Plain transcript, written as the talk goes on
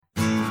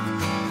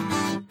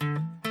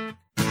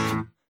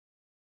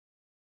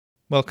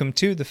Welcome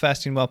to the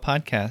Fasting Well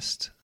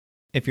podcast.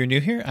 If you're new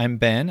here, I'm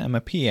Ben. I'm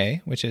a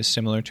PA, which is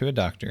similar to a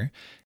doctor,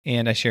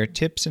 and I share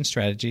tips and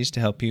strategies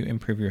to help you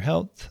improve your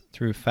health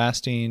through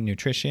fasting,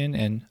 nutrition,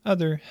 and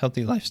other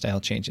healthy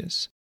lifestyle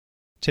changes.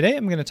 Today,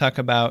 I'm going to talk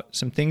about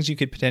some things you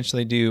could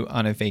potentially do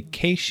on a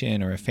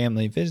vacation or a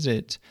family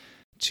visit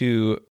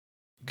to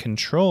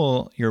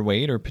control your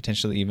weight or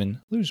potentially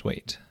even lose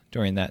weight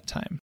during that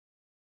time.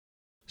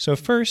 So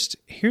first,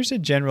 here's a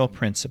general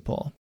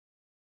principle.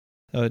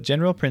 A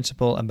general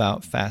principle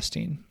about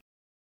fasting,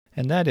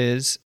 and that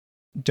is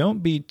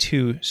don't be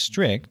too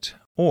strict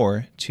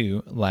or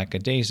too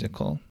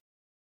lackadaisical.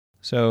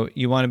 So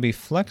you want to be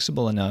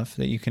flexible enough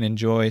that you can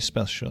enjoy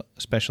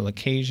special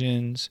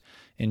occasions,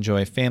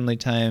 enjoy family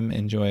time,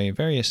 enjoy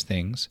various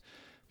things,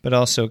 but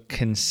also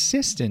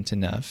consistent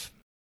enough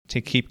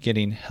to keep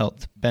getting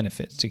health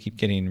benefits, to keep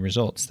getting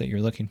results that you're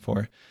looking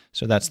for.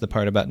 So that's the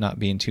part about not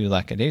being too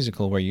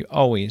lackadaisical, where you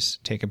always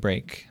take a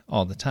break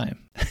all the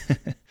time.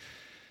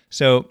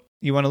 So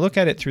you want to look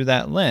at it through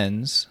that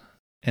lens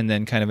and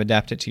then kind of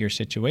adapt it to your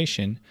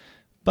situation.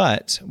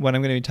 But what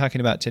I'm going to be talking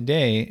about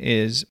today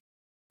is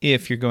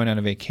if you're going on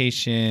a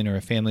vacation or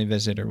a family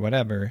visit or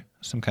whatever,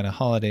 some kind of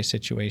holiday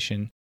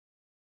situation,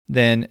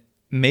 then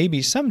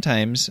maybe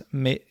sometimes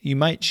you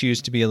might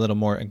choose to be a little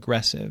more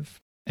aggressive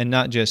and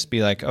not just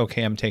be like,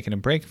 okay, I'm taking a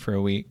break for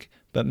a week,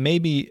 but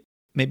maybe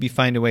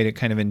find a way to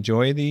kind of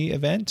enjoy the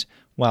event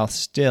while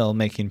still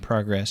making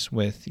progress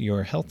with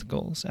your health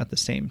goals at the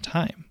same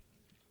time.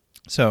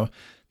 So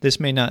this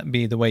may not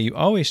be the way you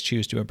always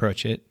choose to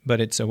approach it,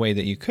 but it's a way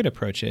that you could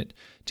approach it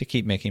to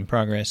keep making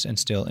progress and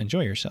still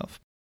enjoy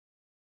yourself.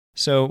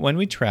 So when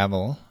we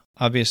travel,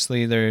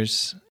 obviously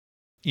there's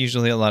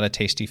usually a lot of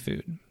tasty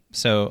food.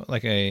 So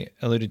like I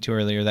alluded to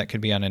earlier, that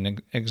could be on an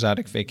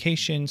exotic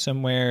vacation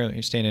somewhere,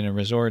 you're staying in a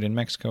resort in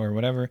Mexico or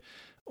whatever,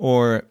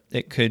 or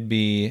it could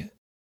be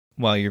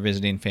while you're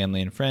visiting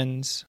family and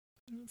friends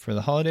for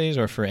the holidays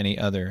or for any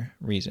other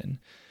reason.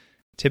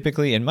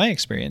 Typically, in my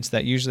experience,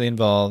 that usually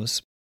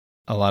involves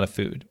a lot of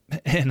food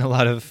and a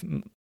lot of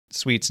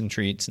sweets and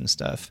treats and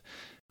stuff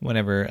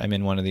whenever I'm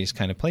in one of these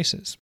kind of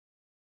places.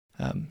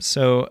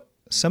 So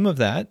some of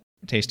that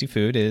tasty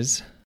food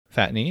is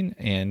fattening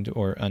and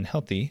or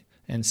unhealthy.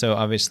 And so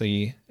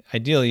obviously,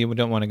 ideally, you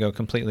don't want to go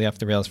completely off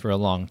the rails for a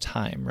long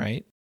time,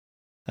 right?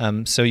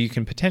 So you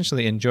can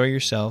potentially enjoy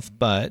yourself,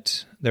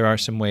 but there are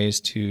some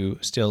ways to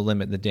still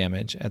limit the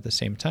damage at the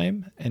same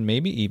time and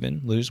maybe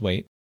even lose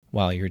weight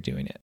while you're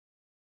doing it.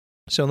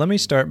 So let me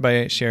start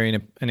by sharing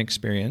an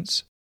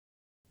experience.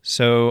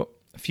 So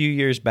a few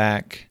years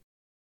back,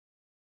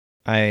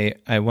 I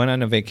went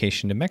on a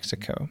vacation to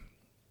Mexico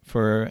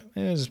it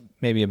was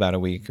maybe about a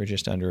week or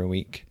just under a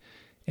week.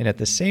 And at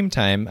the same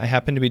time, I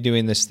happened to be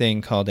doing this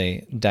thing called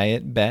a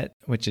diet bet,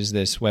 which is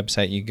this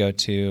website you go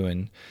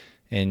to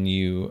and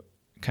you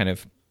kind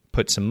of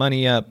put some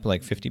money up,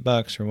 like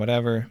 $50 or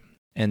whatever.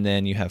 And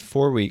then you have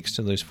 4 weeks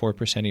to lose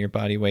 4% of your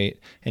body weight.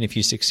 And if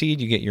you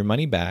succeed, you get your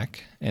money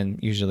back, and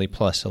usually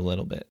plus a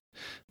little bit.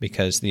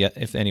 Because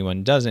if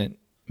anyone doesn't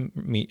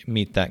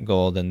meet that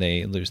goal, then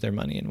they lose their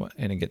money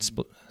and it gets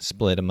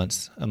split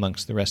amongst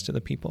the rest of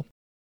the people.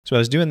 So I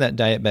was doing that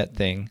diet bet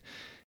thing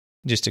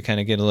just to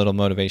kind of get a little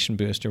motivation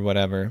boost or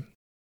whatever.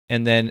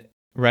 And then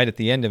right at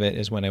the end of it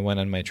is when I went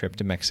on my trip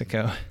to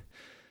Mexico.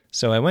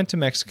 So I went to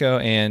Mexico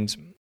and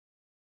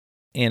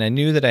I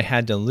knew that I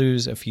had to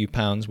lose a few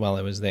pounds while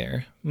I was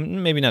there.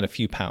 Maybe not a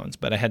few pounds,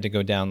 but I had to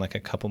go down like a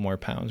couple more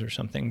pounds or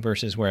something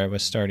versus where I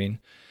was starting.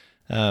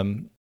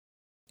 And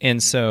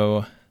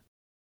so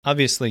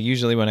obviously,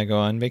 usually when I go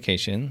on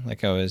vacation,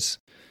 like I was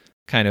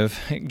kind of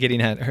getting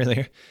at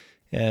earlier,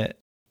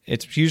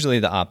 it's usually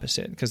the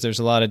opposite because there's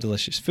a lot of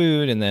delicious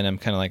food. And then I'm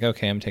kind of like,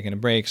 okay, I'm taking a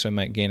break, so I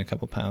might gain a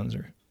couple pounds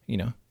or,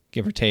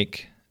 give or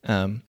take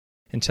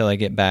until I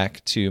get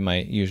back to my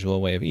usual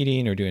way of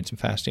eating or doing some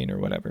fasting or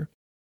whatever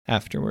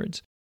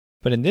afterwards.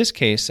 But in this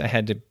case, I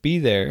had to be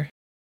there.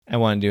 I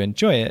wanted to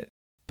enjoy it,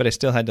 but I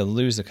still had to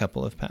lose a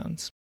couple of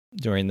pounds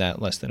during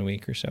that less than a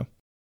week or so.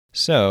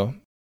 So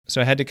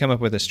I had to come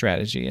up with a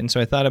strategy. And so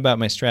I thought about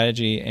my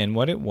strategy, and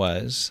what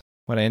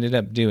I ended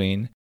up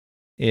doing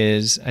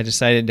is I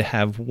decided to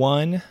have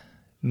one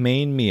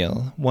main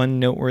meal, one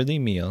noteworthy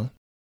meal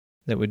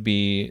that would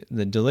be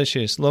the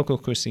delicious local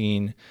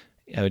cuisine.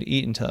 I would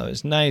eat until I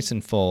was nice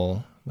and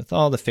full with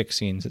all the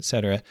fixings,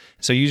 etc.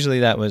 So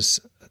usually that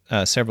was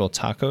several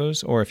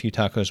tacos or a few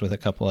tacos with a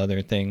couple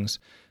other things,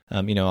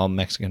 all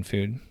Mexican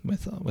food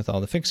with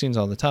all the fixings,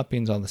 all the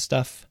toppings, all the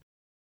stuff.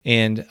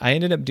 And I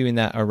ended up doing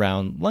that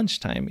around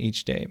lunchtime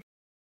each day.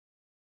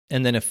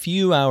 And then a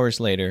few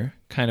hours later,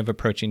 kind of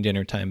approaching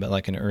dinner time, but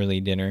like an early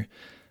dinner,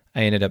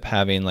 I ended up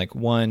having like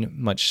one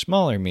much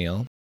smaller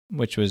meal,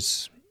 which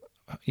was,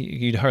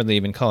 you'd hardly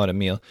even call it a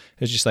meal.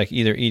 It was just like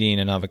either eating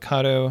an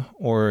avocado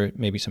or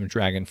maybe some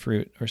dragon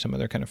fruit or some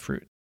other kind of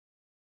fruit.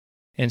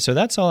 And so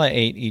that's all I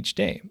ate each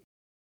day.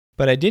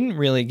 But I didn't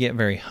really get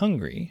very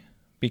hungry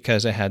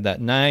because I had that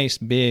nice,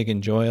 big,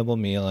 enjoyable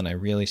meal and I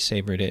really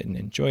savored it and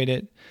enjoyed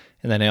it.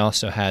 And then I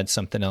also had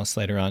something else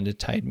later on to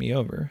tide me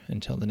over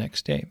until the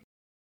next day.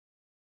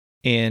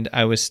 And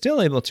I was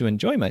still able to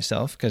enjoy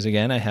myself because,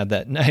 again, I had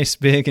that nice,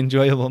 big,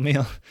 enjoyable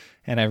meal,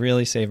 and I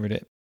really savored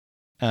it.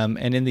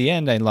 And in the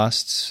end, I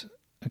lost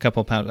a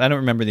couple pounds. I don't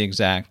remember the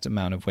exact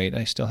amount of weight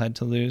I still had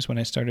to lose when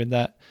I started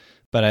that,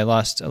 but I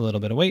lost a little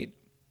bit of weight.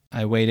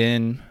 I weighed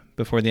in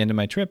before the end of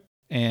my trip,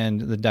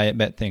 and the diet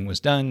bet thing was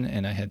done,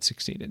 and I had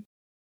succeeded.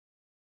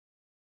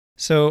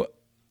 So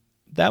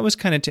that was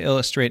kind of to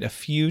illustrate a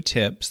few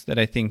tips that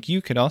I think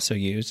you could also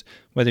use,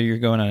 whether you're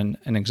going on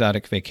an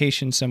exotic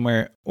vacation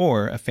somewhere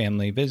or a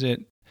family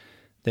visit,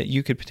 that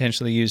you could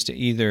potentially use to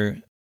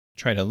either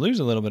try to lose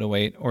a little bit of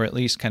weight or at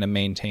least kind of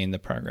maintain the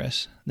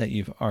progress that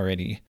you've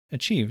already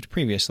achieved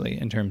previously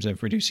in terms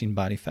of reducing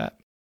body fat.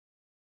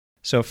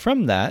 So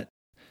from that,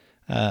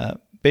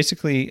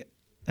 basically,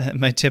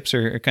 my tips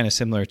are kind of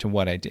similar to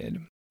what I did.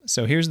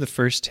 So here's the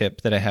first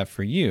tip that I have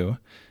for you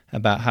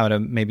about how to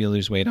maybe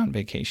lose weight on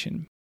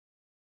vacation.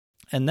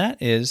 And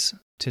that is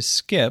to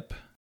skip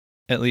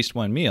at least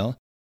one meal,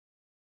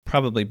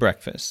 probably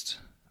breakfast.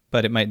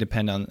 But it might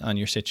depend on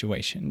your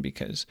situation,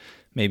 because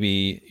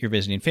maybe you're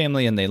visiting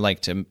family and they like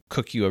to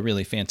cook you a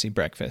really fancy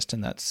breakfast,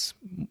 and that's,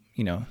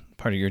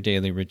 part of your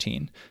daily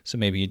routine. So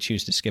maybe you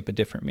choose to skip a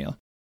different meal.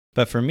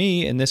 But for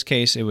me, in this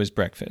case, it was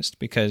breakfast,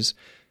 because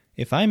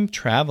if I'm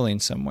traveling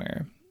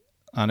somewhere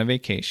on a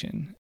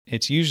vacation,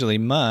 it's usually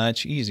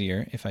much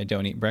easier if I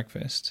don't eat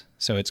breakfast.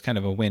 So it's kind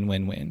of a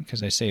win-win-win,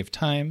 because I save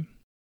time,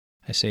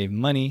 I save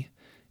money,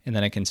 and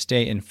then I can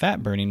stay in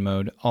fat burning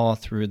mode all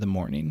through the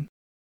morning.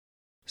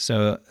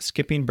 So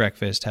skipping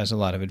breakfast has a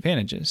lot of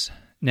advantages.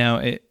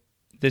 Now,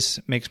 this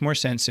makes more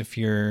sense if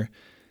you're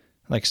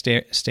like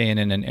staying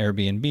in an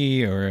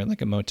Airbnb or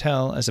like a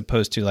motel, as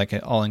opposed to like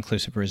an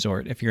all-inclusive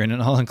resort. If you're in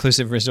an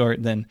all-inclusive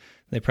resort, then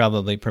they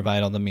probably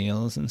provide all the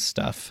meals and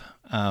stuff.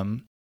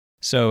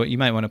 So you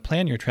might want to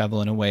plan your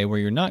travel in a way where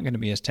you're not going to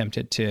be as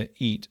tempted to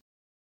eat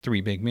 3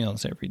 big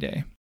meals every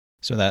day.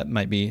 So that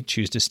might be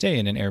choose to stay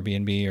in an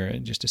Airbnb or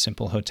just a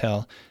simple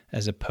hotel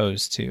as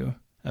opposed to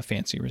a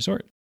fancy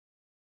resort.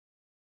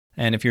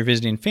 And if you're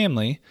visiting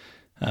family,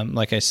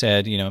 like I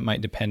said, it might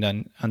depend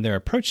on their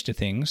approach to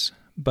things,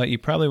 but you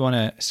probably want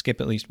to skip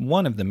at least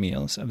one of the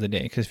meals of the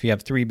day, because if you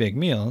have 3 big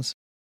meals,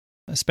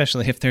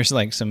 especially if there's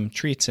like some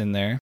treats in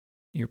there,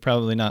 you're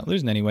probably not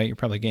losing any weight, you're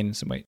probably gaining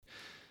some weight.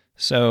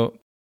 So,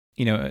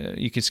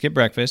 you could skip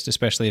breakfast,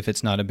 especially if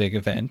it's not a big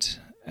event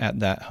at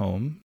that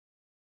home,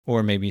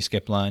 or maybe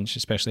skip lunch,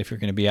 especially if you're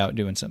going to be out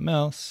doing something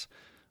else,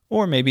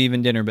 or maybe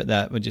even dinner, but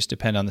that would just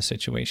depend on the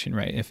situation,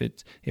 right?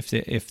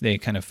 If they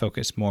kind of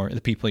focus more,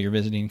 the people you're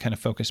visiting kind of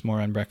focus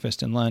more on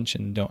breakfast and lunch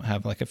and don't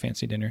have like a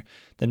fancy dinner,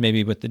 then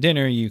maybe with the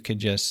dinner you could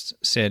just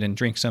sit and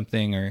drink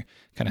something, or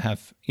kind of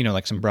have,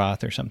 like some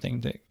broth or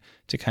something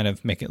to kind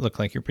of make it look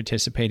like you're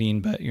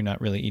participating, but you're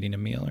not really eating a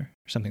meal or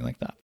something like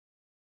that.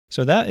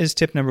 So that is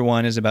tip number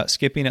 1, is about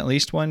skipping at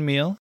least one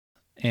meal,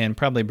 and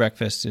probably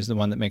breakfast is the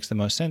one that makes the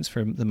most sense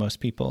for the most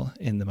people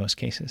in the most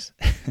cases.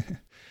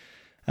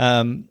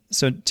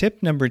 So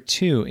tip number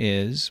 2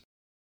 is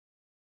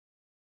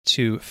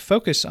to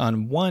focus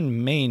on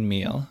one main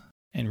meal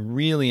and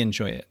really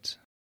enjoy it.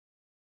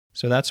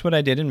 So that's what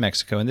I did in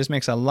Mexico. And this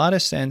makes a lot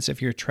of sense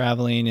if you're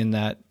traveling in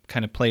that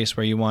kind of place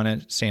where you want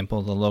to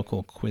sample the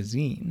local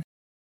cuisine.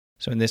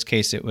 So in this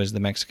case, it was the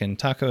Mexican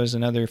tacos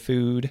and other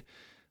food.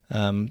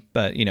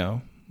 But,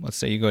 let's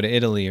say you go to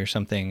Italy or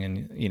something,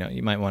 and,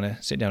 you might want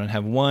to sit down and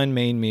have one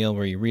main meal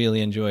where you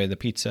really enjoy the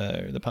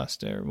pizza or the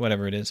pasta or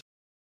whatever it is.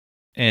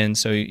 And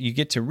so you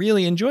get to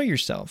really enjoy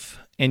yourself,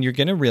 and you're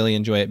going to really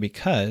enjoy it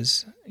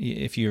because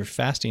if you're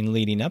fasting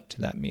leading up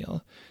to that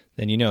meal,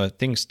 then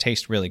things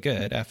taste really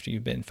good after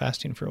you've been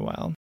fasting for a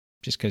while,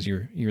 just because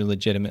you're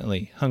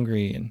legitimately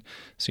hungry, and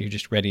so you're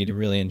just ready to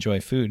really enjoy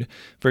food.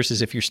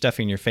 Versus if you're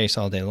stuffing your face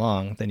all day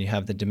long, then you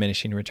have the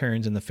diminishing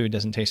returns, and the food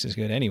doesn't taste as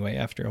good anyway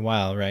after a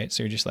while, right?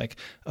 So you're just like,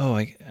 oh,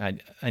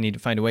 I need to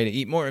find a way to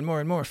eat more and more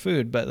and more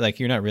food, but like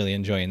you're not really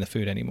enjoying the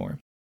food anymore.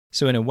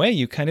 So in a way,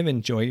 you kind of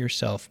enjoy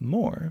yourself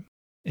more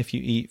if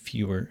you eat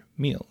fewer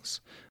meals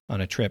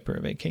on a trip or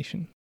a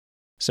vacation.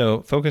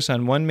 So focus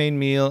on one main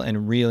meal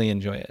and really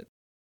enjoy it.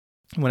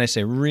 When I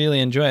say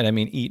really enjoy it, I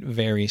mean eat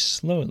very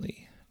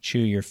slowly. Chew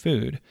your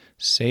food,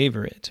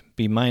 savor it,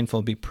 be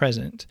mindful, be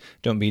present.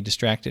 Don't be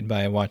distracted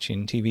by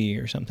watching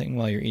TV or something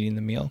while you're eating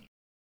the meal.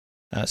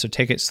 So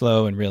take it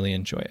slow and really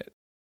enjoy it.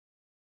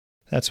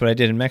 That's what I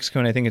did in Mexico,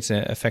 and I think it's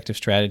an effective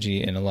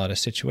strategy in a lot of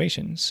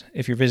situations.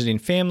 If you're visiting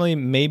family,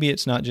 maybe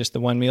it's not just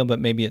the one meal, but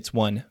maybe it's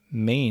one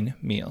main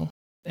meal.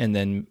 And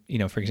then,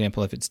 for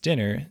example, if it's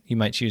dinner, you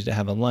might choose to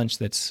have a lunch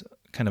that's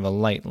kind of a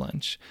light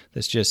lunch.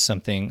 That's just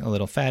something a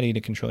little fatty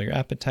to control your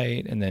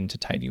appetite and then to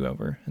tide you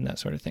over and that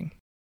sort of thing.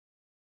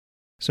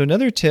 So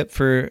another tip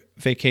for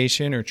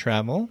vacation or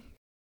travel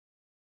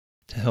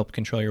to help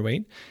control your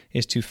weight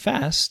is to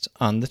fast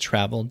on the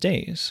travel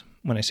days.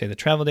 When I say the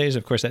travel days,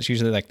 of course, that's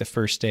usually like the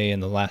first day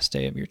and the last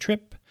day of your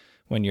trip,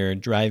 when you're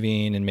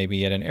driving and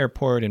maybe at an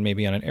airport and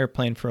maybe on an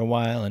airplane for a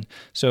while. And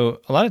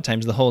so a lot of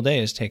times the whole day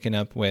is taken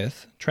up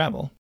with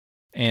travel.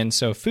 And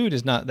so food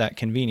is not that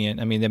convenient.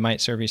 I mean, they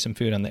might serve you some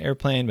food on the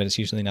airplane, but it's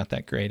usually not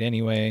that great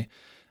anyway.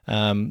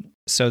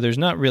 So there's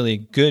not really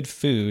good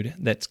food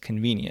that's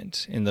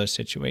convenient in those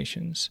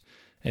situations.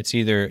 It's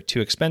either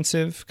too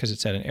expensive because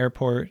it's at an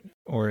airport,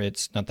 or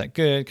it's not that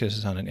good because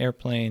it's on an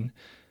airplane,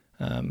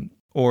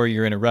 or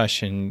you're in a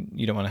rush and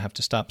you don't want to have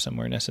to stop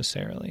somewhere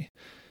necessarily.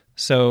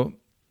 So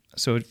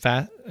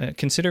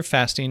consider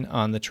fasting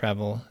on the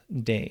travel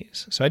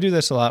days. So I do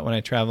this a lot when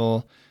I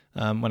travel,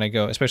 when I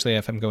go, especially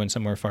if I'm going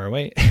somewhere far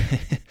away,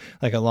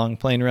 like a long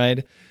plane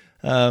ride.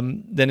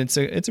 Then it's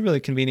a really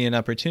convenient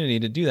opportunity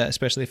to do that,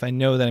 especially if I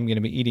know that I'm going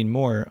to be eating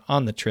more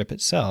on the trip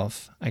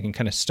itself. I can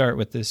kind of start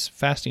with this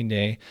fasting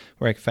day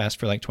where I can fast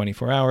for like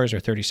 24 hours or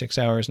 36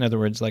 hours. In other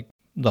words, like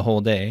the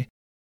whole day,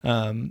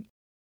 and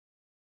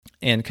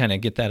kind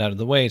of get that out of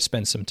the way,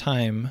 spend some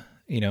time,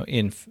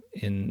 in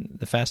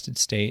the fasted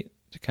state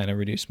to kind of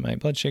reduce my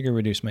blood sugar,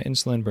 reduce my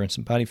insulin, burn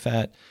some body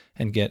fat,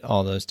 and get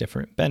all those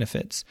different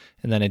benefits.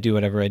 And then I do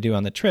whatever I do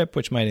on the trip,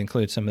 which might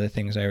include some of the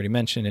things I already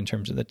mentioned in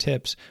terms of the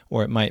tips,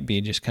 or it might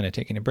be just kind of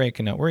taking a break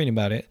and not worrying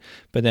about it.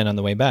 But then on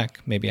the way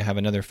back, maybe I have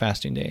another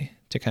fasting day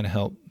to kind of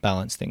help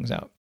balance things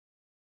out.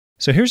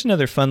 So here's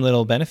another fun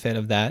little benefit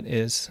of that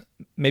is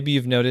maybe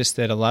you've noticed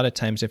that a lot of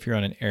times if you're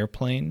on an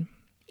airplane,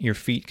 your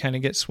feet kind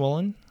of get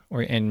swollen,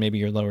 and maybe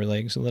your lower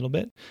legs a little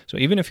bit. So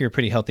even if you're a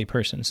pretty healthy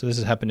person, so this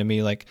has happened to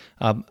me, like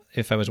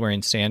if I was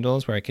wearing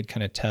sandals where I could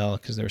kind of tell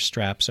because there were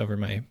straps over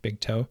my big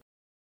toe,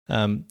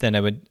 then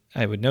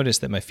I would notice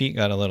that my feet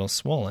got a little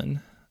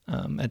swollen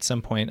at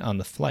some point on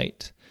the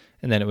flight,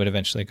 and then it would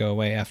eventually go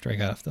away after I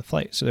got off the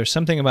flight. So there's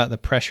something about the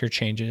pressure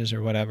changes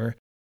or whatever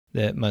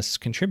that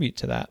must contribute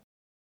to that.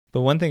 But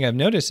one thing I've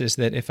noticed is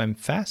that if I'm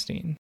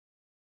fasting,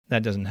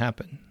 that doesn't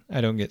happen. I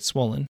don't get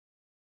swollen.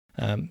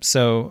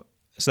 So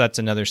that's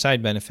another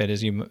side benefit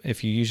is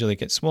if you usually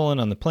get swollen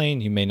on the plane,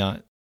 you may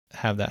not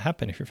have that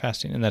happen if you're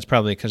fasting. And that's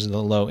probably because of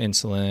the low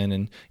insulin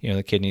and,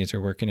 the kidneys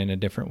are working in a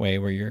different way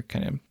where you're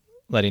kind of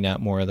letting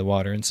out more of the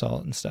water and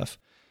salt and stuff.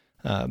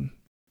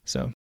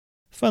 So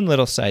fun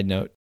little side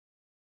note.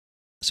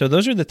 So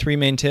those are the 3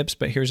 main tips,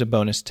 but here's a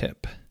bonus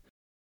tip.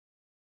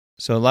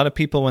 So a lot of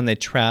people, when they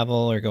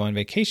travel or go on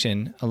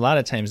vacation, a lot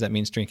of times that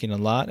means drinking a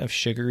lot of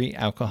sugary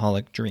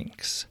alcoholic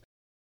drinks.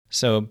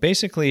 So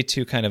basically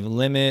to kind of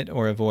limit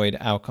or avoid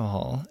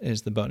alcohol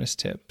is the bonus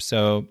tip.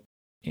 So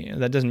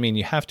that doesn't mean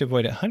you have to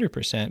avoid it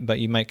 100%, but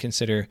you might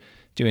consider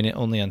doing it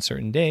only on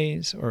certain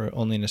days or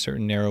only in a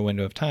certain narrow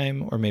window of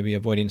time, or maybe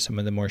avoiding some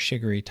of the more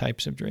sugary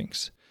types of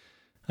drinks.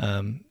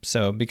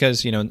 So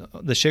because,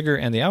 the sugar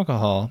and the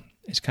alcohol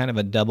is kind of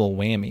a double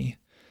whammy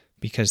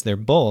because they're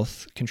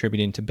both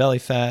contributing to belly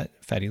fat,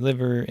 fatty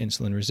liver,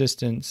 insulin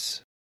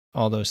resistance,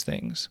 all those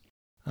things.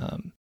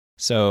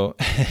 So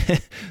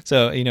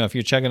if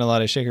you're chugging a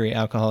lot of sugary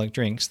alcoholic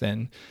drinks,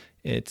 then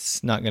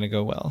it's not going to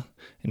go well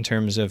in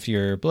terms of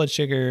your blood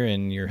sugar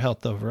and your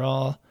health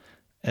overall,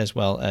 as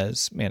well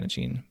as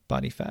managing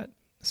body fat.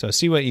 So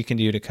see what you can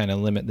do to kind of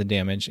limit the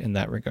damage in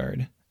that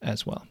regard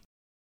as well.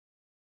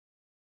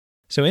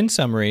 So in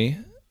summary,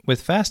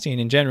 with fasting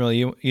in general,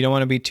 you don't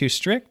want to be too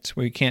strict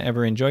where you can't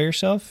ever enjoy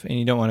yourself, and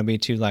you don't want to be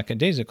too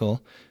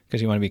lackadaisical because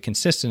you want to be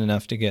consistent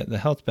enough to get the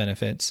health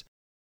benefits.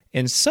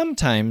 And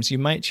sometimes you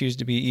might choose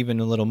to be even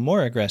a little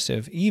more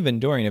aggressive, even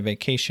during a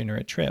vacation or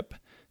a trip,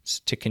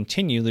 to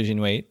continue losing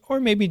weight, or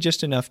maybe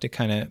just enough to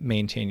kind of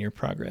maintain your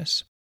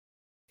progress.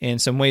 And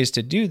some ways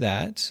to do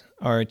that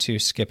are to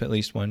skip at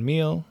least one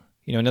meal.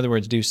 In other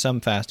words, do some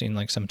fasting,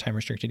 like some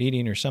time-restricted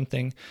eating or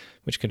something,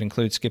 which could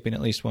include skipping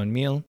at least one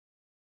meal,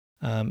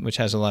 which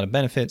has a lot of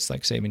benefits,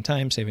 like saving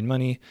time, saving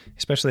money,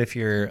 especially if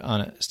you're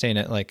staying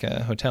at like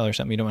a hotel or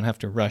something. You don't want to have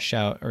to rush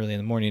out early in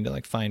the morning to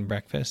like find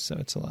breakfast, so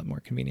it's a lot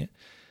more convenient.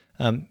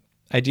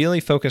 Ideally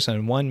focus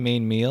on one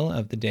main meal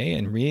of the day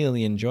and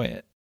really enjoy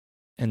it.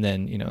 And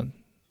then,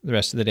 the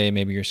rest of the day,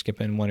 maybe you're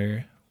skipping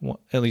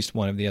at least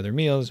one of the other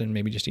meals and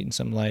maybe just eating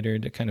some lighter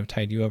to kind of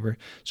tide you over.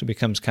 So it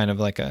becomes kind of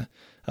like a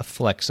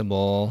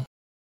flexible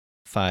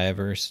 5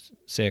 or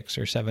 6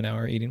 or 7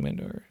 hour eating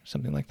window or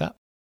something like that.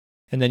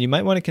 And then you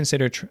might want to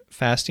consider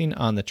fasting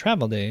on the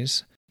travel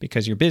days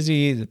because you're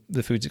busy,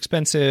 the food's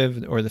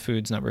expensive, or the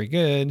food's not very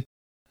good.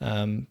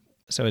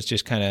 So it's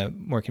just kind of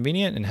more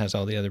convenient and has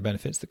all the other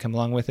benefits that come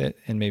along with it.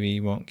 And maybe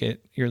you won't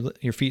get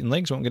your feet and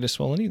legs won't get as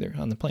swollen either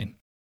on the plane.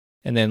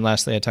 And then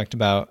lastly, I talked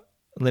about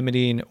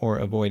limiting or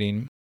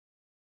avoiding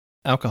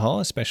alcohol,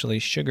 especially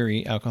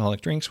sugary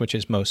alcoholic drinks, which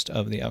is most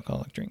of the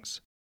alcoholic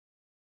drinks.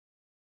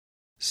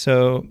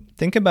 So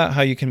think about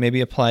how you can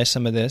maybe apply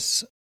some of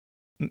this.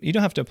 You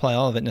don't have to apply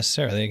all of it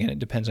necessarily. Again, it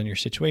depends on your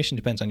situation,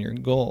 depends on your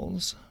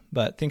goals.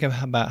 But think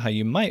about how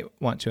you might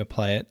want to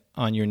apply it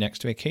on your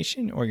next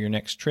vacation or your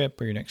next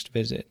trip or your next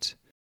visit.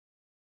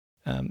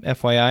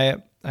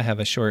 FYI, I have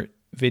a short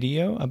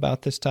video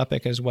about this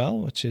topic as well,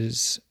 which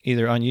is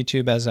either on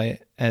YouTube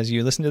as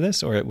you listen to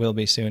this, or it will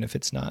be soon if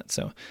it's not.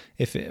 So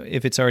if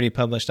it's already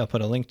published, I'll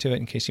put a link to it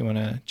in case you want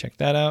to check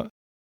that out.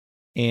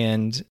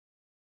 And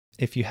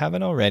if you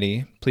haven't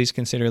already, please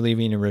consider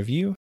leaving a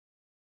review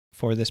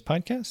for this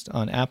podcast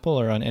on Apple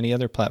or on any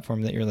other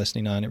platform that you're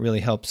listening on. It really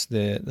helps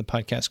the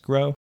podcast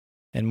grow,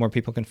 and more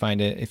people can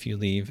find it if you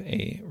leave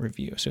a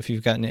review. So if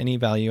you've gotten any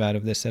value out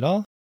of this at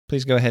all,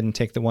 please go ahead and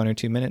take the 1 or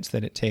 2 minutes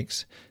that it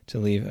takes to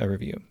leave a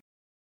review.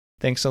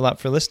 Thanks a lot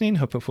for listening.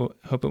 Hope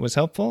it was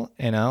helpful,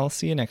 and I'll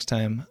see you next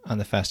time on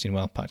the Fasting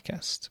Well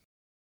podcast.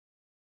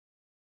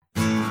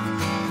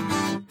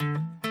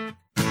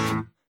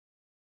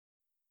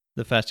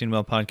 The Fasting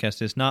Well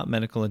podcast is not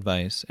medical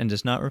advice and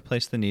does not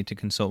replace the need to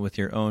consult with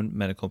your own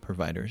medical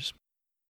providers.